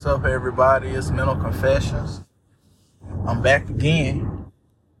What's up, everybody? It's Mental Confessions. I'm back again.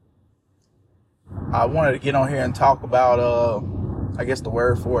 I wanted to get on here and talk about, I guess the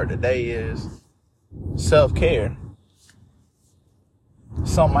word for it today is self-care.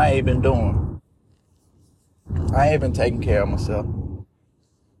 Something I ain't been doing. I ain't been taking care of myself.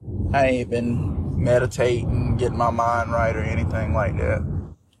 I ain't been meditating, getting my mind right or anything like that.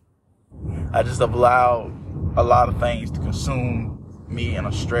 I just have allowed a lot of things to consume me in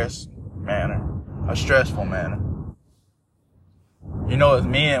a stressful manner. You know, as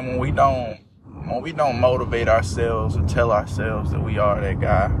men, when we don't motivate ourselves or tell ourselves that we are that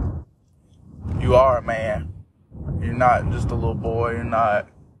guy, you are a man. You're not just a little boy. You're not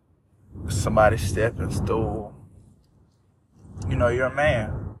somebody's stepping stool. You know, you're a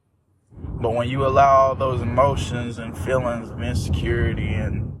man. But when you allow all those emotions and feelings of insecurity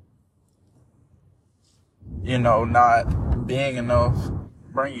and, you know, not being enough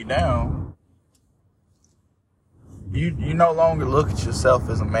bring you down, you no longer look at yourself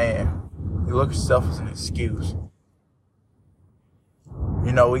as a man. You look at yourself as an excuse.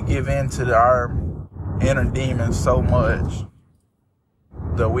 You know, we give in to our inner demons so much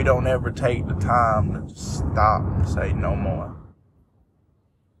that we don't ever take the time to just stop and say no more.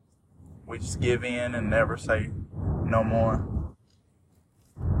 We just give in and never say no more.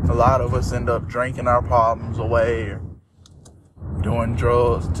 A lot of us end up drinking our problems away or doing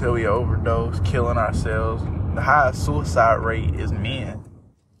drugs until we overdose, killing ourselves. The highest suicide rate is men.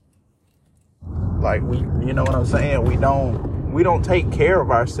 Like, you know what I'm saying? We don't take care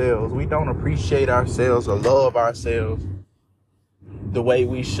of ourselves. We don't appreciate ourselves or love ourselves the way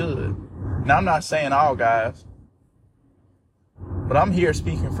we should. Now, I'm not saying all guys, but I'm here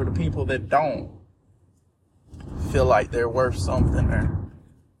speaking for the people that don't feel like they're worth something or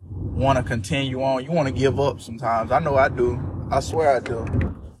want to continue on. You want to give up sometimes. I know I do. I swear I do.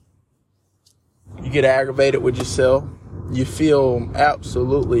 You get aggravated with yourself. You feel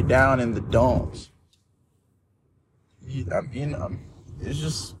absolutely down in the dumps. It's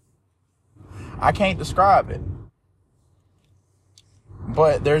just, I can't describe it.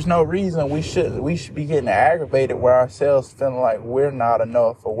 But there's no reason we should be getting aggravated with ourselves, feeling like we're not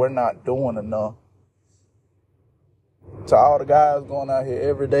enough or we're not doing enough. To all the guys going out here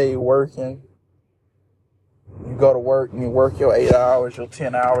every day working, you go to work and you work your 8 hours, your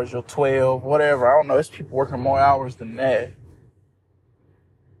 10 hours, your 12, whatever. I don't know. There's people working more hours than that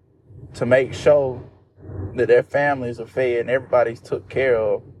to make sure that their families are fed and everybody's took care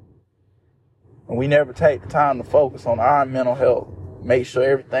of. And we never take the time to focus on our mental health, make sure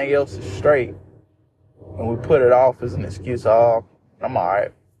everything else is straight. And we put it off as an excuse. Oh, I'm all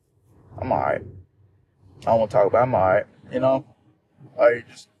right. I don't want to talk about it. I'm all right, you know? Or you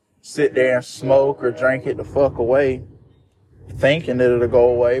just sit there and smoke or drink it the fuck away, thinking that it'll go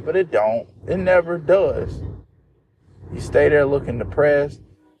away, but it don't. It never does. You stay there looking depressed,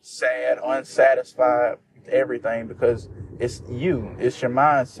 sad, unsatisfied with everything because it's you. It's your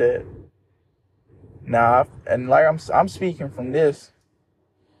mindset. Now, I'm speaking from this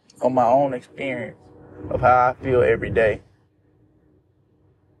on my own experience of how I feel every day.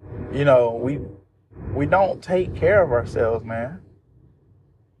 You know, we don't take care of ourselves, man.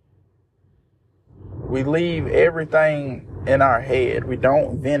 We leave everything in our head. We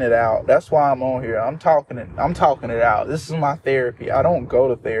don't vent it out. That's why I'm on here. I'm talking it out. This is my therapy. I don't go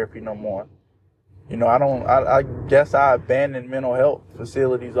to therapy no more. You know, I guess I abandoned mental health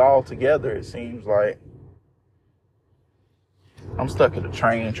facilities altogether, it seems like. I'm stuck at a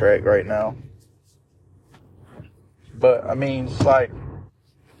train track right now. But, I mean, it's like,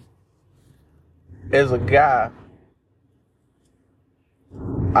 as a guy,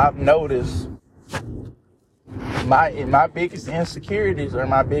 I've noticed my biggest insecurities are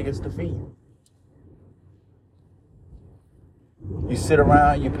my biggest defeat. You sit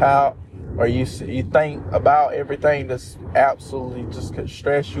around, you pout, or you think about everything that's absolutely just could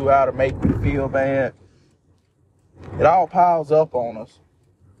stress you out or make you feel bad. It all piles up on us.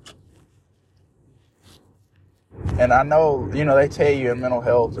 And I know, you know, they tell you in mental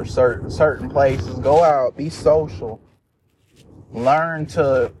health or certain places, go out, be social, learn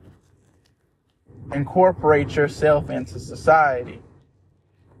to incorporate yourself into society.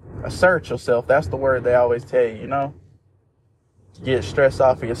 Assert yourself. That's the word they always tell you, you know? Get stress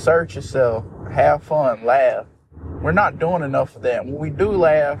off of you. Assert yourself. Have fun. Laugh. We're not doing enough of that. When we do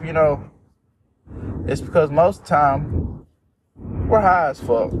laugh, you know, it's because most of the time we're high as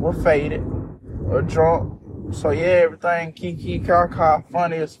fuck. We're faded. We're drunk. So yeah, everything kiki kaka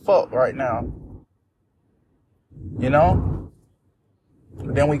funny as fuck right now. You know?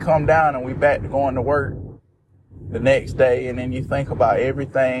 Then we come down and we back to going to work. the next day, and then you think about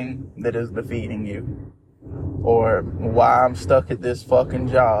everything that is defeating you, or why I'm stuck at this fucking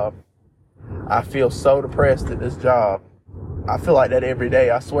job. I feel so depressed at this job. I feel like that every day.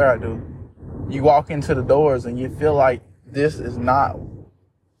 I swear I do. You walk into the doors and you feel like this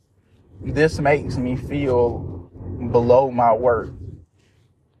makes me feel below my worth.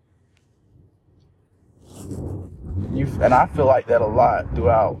 And I feel like that a lot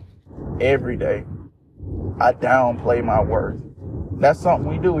throughout every day. I downplay my worth. That's something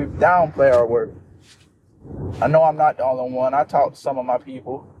we do. We downplay our worth. I know I'm not the only one. I talk to some of my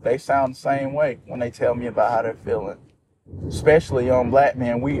people. They sound the same way when they tell me about how they're feeling. Especially young black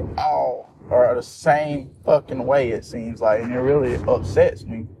men. We all are the same fucking way, it seems like. And it really upsets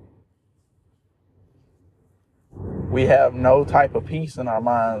me. We have no type of peace in our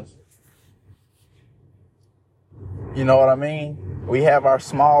minds. You know what I mean? We have our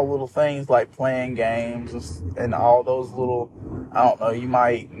small little things like playing games and all those little, I don't know, you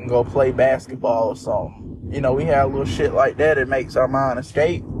might go play basketball or something. You know, we have little shit like that. It makes our mind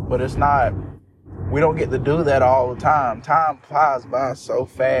escape, but it's not, we don't get to do that all the time. Time flies by so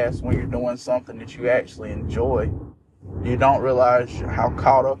fast when you're doing something that you actually enjoy. You don't realize how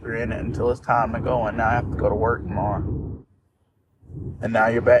caught up you're in it until it's time to go, and now I have to go to work tomorrow. And now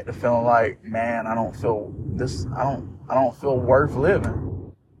you're back to feeling like, man, I don't feel worth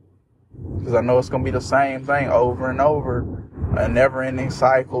living. Because I know it's going to be the same thing over and over. A never-ending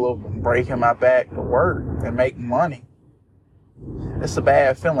cycle of breaking my back to work and make money. It's a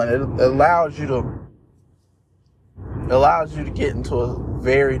bad feeling. It allows you to get into a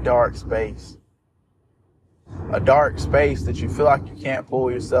very dark space. A dark space that you feel like you can't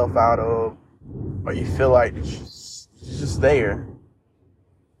pull yourself out of, or you feel like it's just there.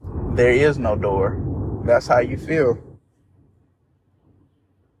 There is no door. That's how you feel.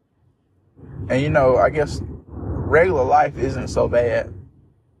 And you know, I guess regular life isn't so bad.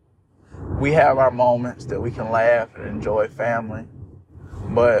 We have our moments that we can laugh and enjoy family.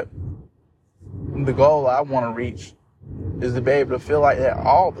 But the goal I want to reach is to be able to feel like that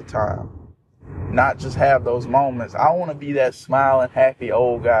all the time. Not just have those moments. I want to be that smiling, happy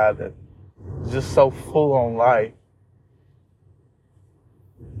old guy that's just so full on life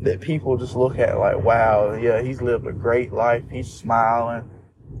that people just look at like, wow, yeah, he's lived a great life. He's smiling,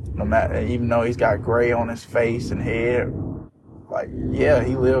 no matter, even though he's got gray on his face and head. Like, yeah,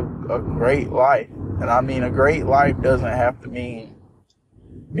 he lived a great life. And I mean, a great life doesn't have to mean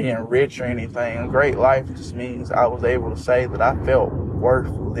being rich or anything. A great life just means I was able to say that I felt worth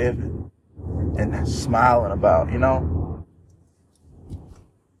living and smiling about, you know?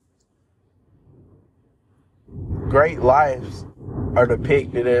 Great lives are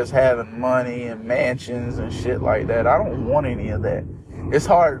depicted as having money and mansions and shit like that. I don't want any of that. It's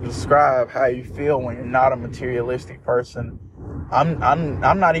hard to describe how you feel when you're not a materialistic person. I'm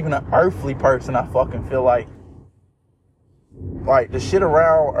not even an earthly person. I fucking feel like the shit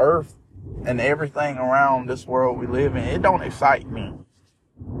around Earth and everything around this world we live in, it don't excite me.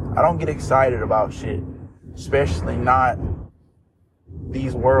 I don't get excited about shit, especially not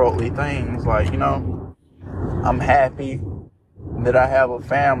these worldly things. Like, you know, I'm happy that I have a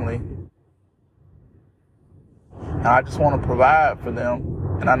family, and I just want to provide for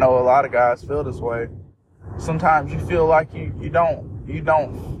them. And I know a lot of guys feel this way. Sometimes you feel like you don't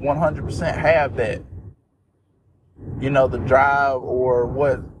 100% have that, you know, the drive or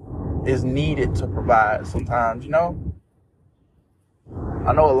what is needed to provide sometimes, you know.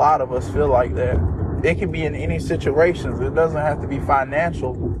 I know a lot of us feel like that. It can be in any situations. It doesn't have to be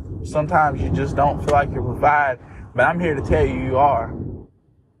financial. Sometimes you just don't feel like you provide. But I'm here to tell you, you are.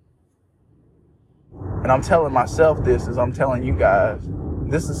 And I'm telling myself this as I'm telling you guys.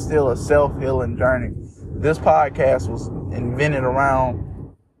 This is still a self-healing journey. This podcast was invented around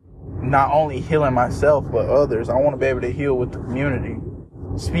not only healing myself, but others. I want to be able to heal with the community.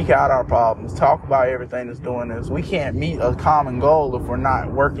 Speak out our problems. Talk about everything that's doing this. We can't meet a common goal if we're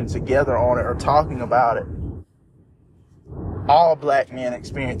not working together on it or talking about it. All black men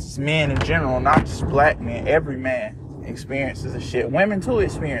experiences, men in general, not just black men. Every man experiences this shit. Women too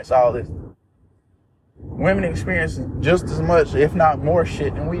experience all this. Women experience just as much, if not more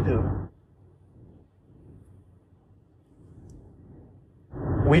shit than we do.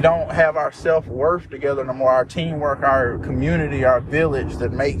 We don't have our self-worth together no more. Our teamwork, our community, our village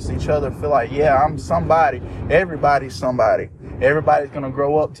that makes each other feel like, yeah, I'm somebody. Everybody's somebody. Everybody's going to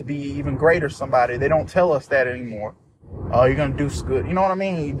grow up to be even greater somebody. They don't tell us that anymore. Oh, you're going to do good. You know what I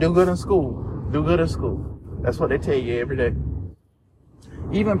mean? You do good in school. Do good in school. That's what they tell you every day.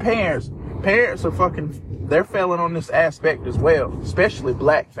 Even parents. Parents are they're failing on this aspect as well. Especially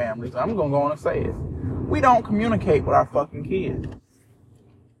black families. I'm going to go on and say it. We don't communicate with our fucking kids.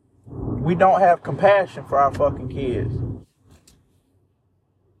 We don't have compassion for our fucking kids.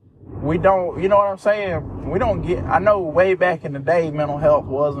 We don't, you know what I'm saying? We don't get, I know way back in the day, mental health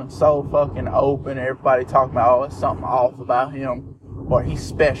wasn't so fucking open. Everybody talking about, oh, it's something off about him, or he's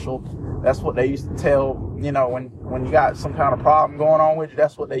special. That's what they used to tell, you know, when you got some kind of problem going on with you,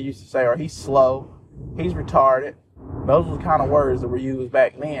 that's what they used to say, or he's slow, he's retarded. Those were the kind of words that were used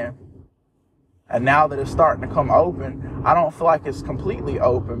back then. And now that it's starting to come open, I don't feel like it's completely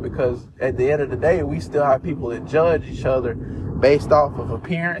open, because at the end of the day, we still have people that judge each other based off of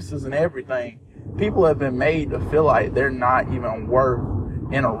appearances and everything. People have been made to feel like they're not even worth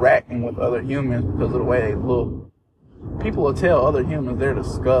interacting with other humans because of the way they look. People will tell other humans they're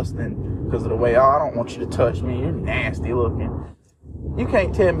disgusting because of the way, oh, I don't want you to touch me, you're nasty looking. You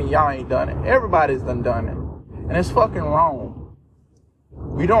can't tell me y'all ain't done it. Everybody's done it. And it's fucking wrong.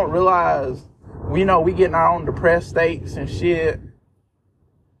 We don't realize, we know we get in our own depressed states and shit,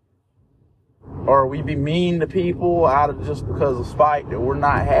 or we be mean to people out of just because of spite that we're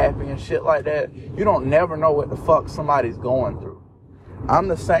not happy and shit like that. You don't never know what the fuck somebody's going through. I'm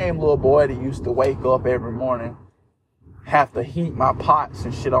the same little boy that used to wake up every morning, have to heat my pots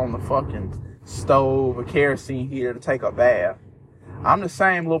and shit on the fucking stove or kerosene heater to take a bath. I'm the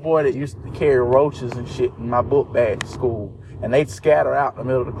same little boy that used to carry roaches and shit in my book bag to school, and they'd scatter out in the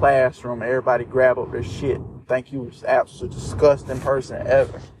middle of the classroom and everybody grab up their shit and think you was the absolute disgusting person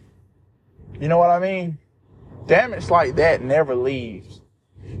ever. You know what I mean? Damage like that never leaves.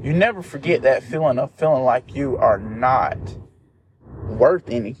 You never forget that feeling of feeling like you are not worth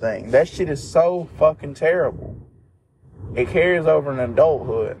anything. That shit is so fucking terrible. It carries over in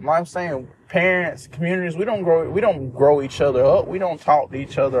adulthood. Like I'm saying, parents, communities, we don't grow each other up. We don't talk to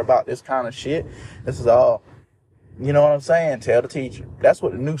each other about this kind of shit. This is all, you know what I'm saying? Tell the teacher. That's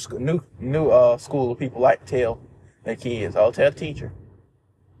what the new school of people like to tell their kids. Oh, tell the teacher.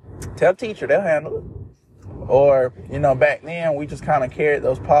 Tell the teacher, they'll handle it. Or, you know, back then we just kind of carried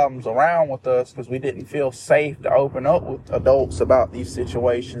those problems around with us because we didn't feel safe to open up with adults about these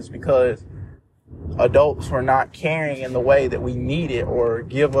situations, because adults were not caring in the way that we needed or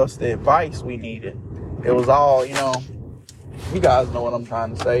give us the advice we needed. It was all, you know, you guys know what I'm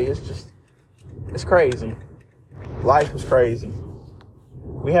trying to say. It's crazy. Life is crazy.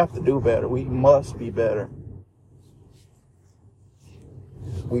 We have to do better. We must be better.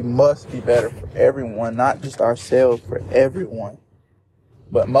 We must be better for everyone, not just ourselves, for everyone.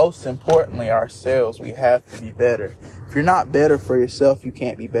 But most importantly, ourselves, we have to be better. If you're not better for yourself, you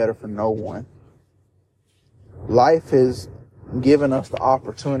can't be better for no one. Life has given us the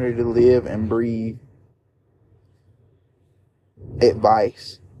opportunity to live and breathe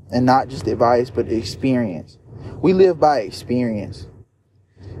advice. And not just advice, but experience. We live by experience.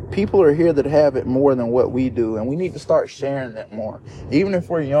 People are here that have it more than what we do, and we need to start sharing that more. Even if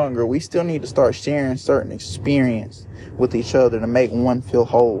we're younger, we still need to start sharing certain experience with each other to make one feel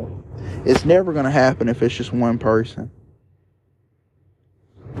whole. It's never going to happen if it's just one person.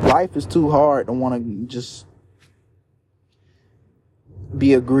 Life is too hard to want to just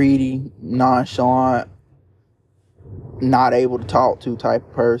be a greedy, nonchalant, not able to talk to type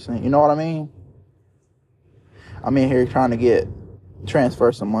of person. You know what I mean? I'm in here trying to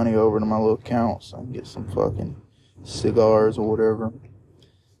transfer some money over to my little account so I can get some fucking cigars or whatever.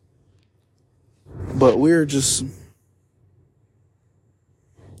 But we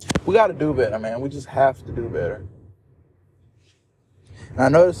got to do better, man. We just have to do better. And I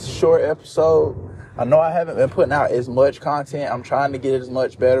know this is a short episode. I know I haven't been putting out as much content. I'm trying to get it as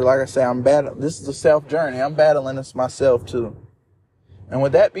much better. Like I say, this is a self journey. I'm battling this myself too. And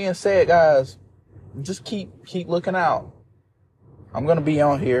with that being said, guys, just keep looking out. I'm going to be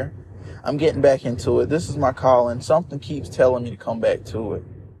on here. I'm getting back into it. This is my calling. Something keeps telling me to come back to it.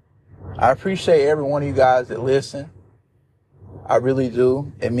 I appreciate every one of you guys that listen. I really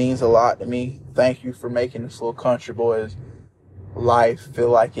do. It means a lot to me. Thank you for making this little country boy's life feel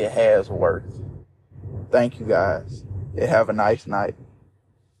like it has worth. Thank you guys. Have a nice night.